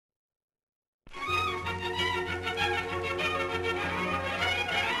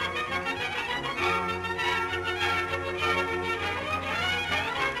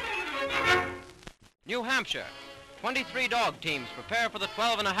Hampshire. 23 dog teams prepare for the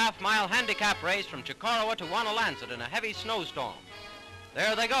 12.5-mile handicap race from Chicorowa to Wanalancet in a heavy snowstorm.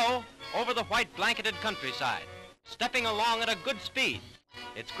 There they go, over the white blanketed countryside, stepping along at a good speed.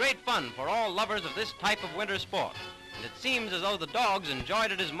 It's great fun for all lovers of this type of winter sport, and it seems as though the dogs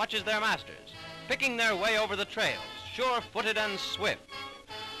enjoyed it as much as their masters, picking their way over the trails, sure-footed and swift.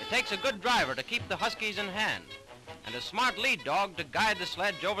 It takes a good driver to keep the Huskies in hand, and a smart lead dog to guide the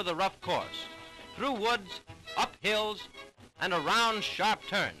sledge over the rough course, through woods, up hills, and around sharp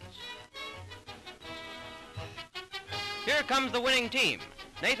turns. Here comes the winning team.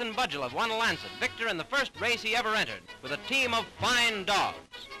 Nathan Budgell of Wanalancet, victor in the first race he ever entered, with a team of fine dogs.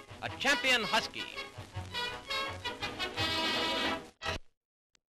 A champion Husky.